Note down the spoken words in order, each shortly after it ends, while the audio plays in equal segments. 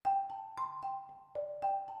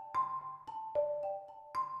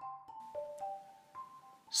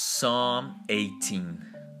Psalm 18.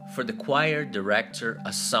 For the choir director,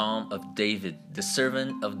 a psalm of David, the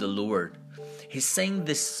servant of the Lord. He sang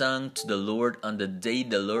this song to the Lord on the day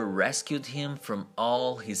the Lord rescued him from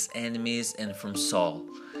all his enemies and from Saul.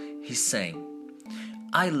 He sang,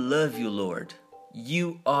 I love you, Lord.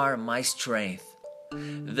 You are my strength.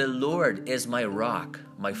 The Lord is my rock,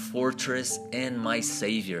 my fortress, and my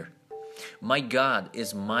Savior. My God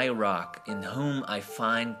is my rock, in whom I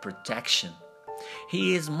find protection.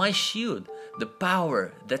 He is my shield, the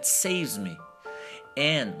power that saves me,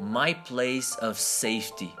 and my place of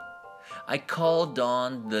safety. I called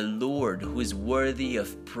on the Lord, who is worthy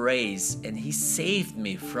of praise, and He saved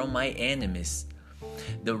me from my enemies.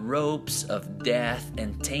 The ropes of death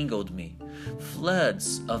entangled me.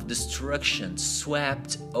 Floods of destruction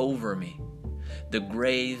swept over me. The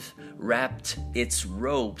grave wrapped its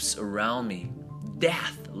ropes around me.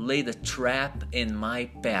 Death laid a trap in my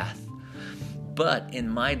path. But in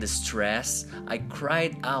my distress, I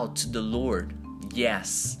cried out to the Lord.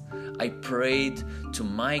 Yes, I prayed to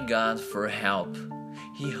my God for help.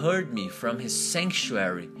 He heard me from His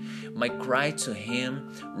sanctuary. My cry to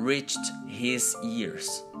Him reached His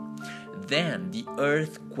ears. Then the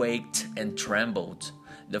earth quaked and trembled.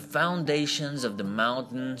 The foundations of the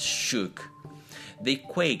mountains shook. They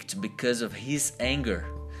quaked because of His anger.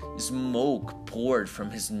 Smoke poured from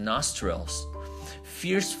His nostrils.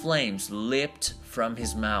 Fierce flames leapt from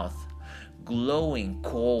His mouth. Glowing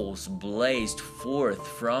coals blazed forth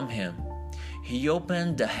from Him. He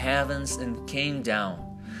opened the heavens and came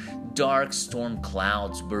down. Dark storm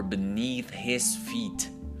clouds were beneath His feet.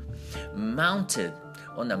 Mounted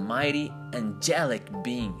on a mighty angelic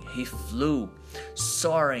being, He flew,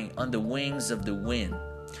 soaring on the wings of the wind.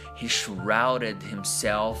 He shrouded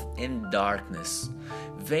Himself in darkness,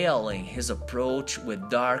 veiling His approach with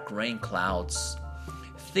dark rain clouds.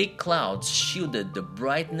 Thick clouds shielded the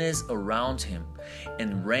brightness around Him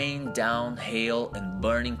and rained down hail and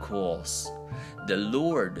burning coals. The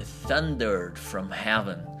Lord thundered from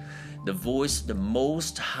heaven. The voice of the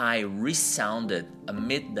Most High resounded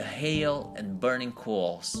amid the hail and burning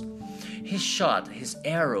coals. He shot His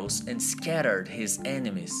arrows and scattered His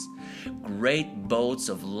enemies. Great bolts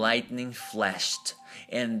of lightning flashed,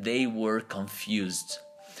 and they were confused.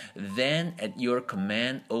 Then at your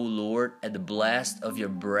command, O Lord, at the blast of your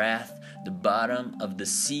breath, the bottom of the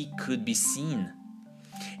sea could be seen,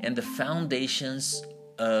 and the foundations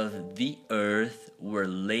of the earth were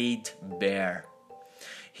laid bare.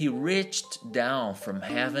 He reached down from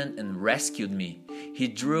heaven and rescued me. He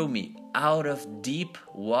drew me out of deep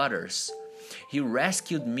waters. He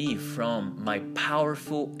rescued me from my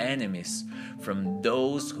powerful enemies, from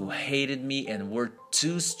those who hated me and were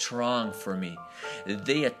too strong for me.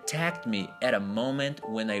 They attacked me at a moment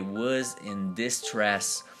when I was in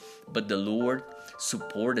distress, but the Lord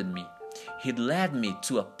supported me. He led me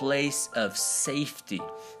to a place of safety.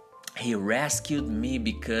 He rescued me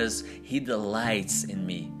because He delights in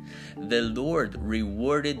me. The Lord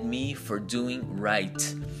rewarded me for doing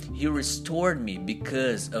right. He restored me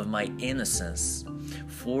because of my innocence.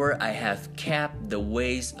 For I have kept the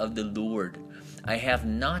ways of the Lord. I have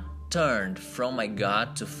not turned from my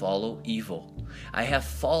God to follow evil. I have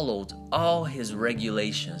followed all His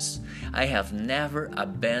regulations. I have never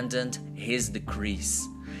abandoned His decrees.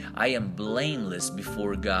 I am blameless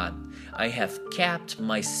before God. I have kept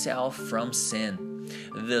myself from sin.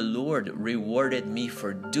 The Lord rewarded me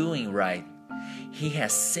for doing right. He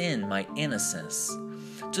has seen my innocence.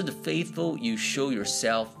 To the faithful you show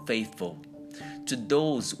yourself faithful. To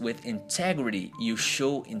those with integrity you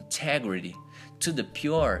show integrity. To the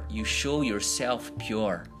pure you show yourself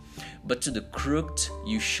pure. But to the crooked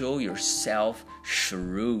you show yourself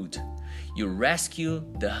shrewd. You rescue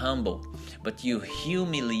the humble, but you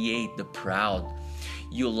humiliate the proud.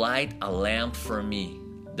 You light a lamp for me.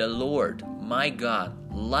 The Lord, my God,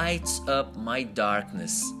 lights up my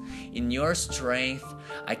darkness. In your strength,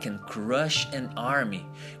 I can crush an army.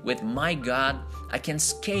 With my God, I can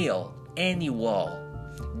scale any wall.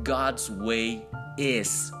 God's way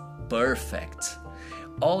is perfect.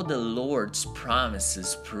 All the Lord's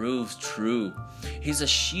promises prove true. He's a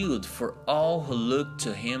shield for all who look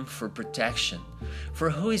to Him for protection. For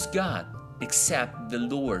who is God except the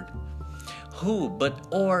Lord? Who but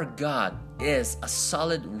our God is a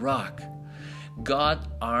solid rock? God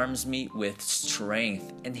arms me with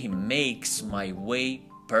strength, and He makes my way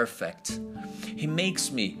perfect. He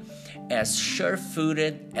makes me as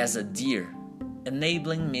sure-footed as a deer,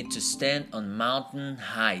 enabling me to stand on mountain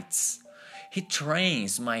heights. He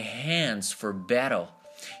trains my hands for battle.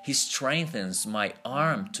 He strengthens my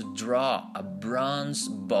arm to draw a bronze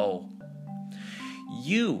bow.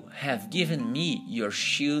 You have given me your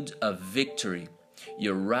shield of victory.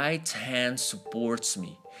 Your right hand supports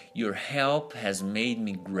me. Your help has made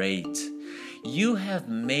me great. You have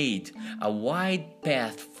made a wide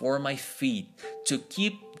path for my feet to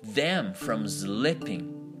keep them from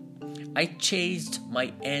slipping. I chased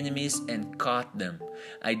my enemies and caught them.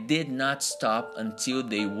 I did not stop until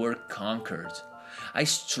they were conquered. I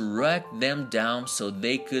struck them down so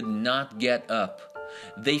they could not get up.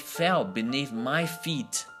 They fell beneath my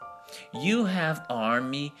feet. You have armed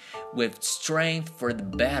me with strength for the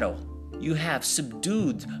battle. You have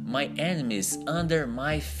subdued my enemies under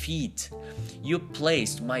my feet. You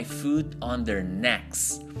placed my foot on their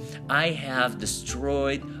necks. I have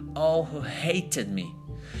destroyed all who hated me.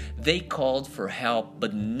 They called for help,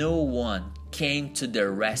 but no one came to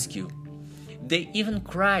their rescue. They even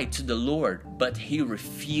cried to the Lord, but He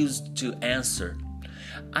refused to answer.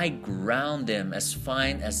 I ground them as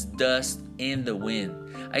fine as dust in the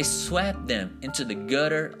wind. I swept them into the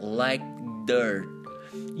gutter like dirt.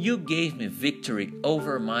 You gave me victory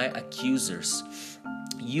over my accusers.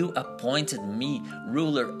 You appointed me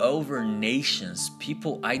ruler over nations.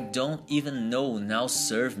 People I don't even know now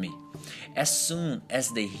serve me. As soon as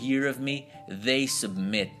they hear of me, they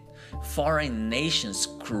submit. Foreign nations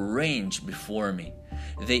cringe before me.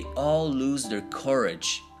 They all lose their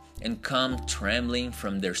courage and come trembling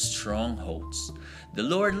from their strongholds. The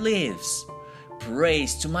Lord lives.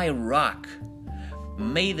 Praise to my rock.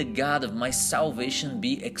 May the God of my salvation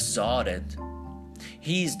be exalted.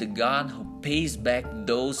 He is the God who pays back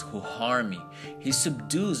those who harm me. He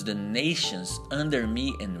subdues the nations under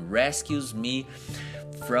me and rescues me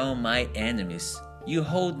from my enemies. You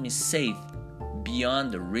hold me safe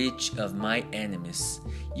beyond the reach of my enemies.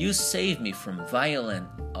 You save me from violent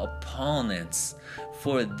opponents.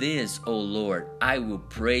 For this, O Lord, I will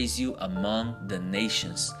praise you among the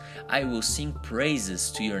nations. I will sing praises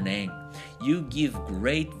to your name. You give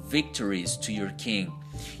great victories to your king.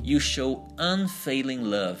 You show unfailing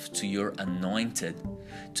love to your anointed,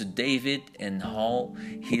 to David and all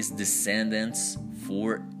his descendants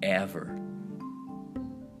forever.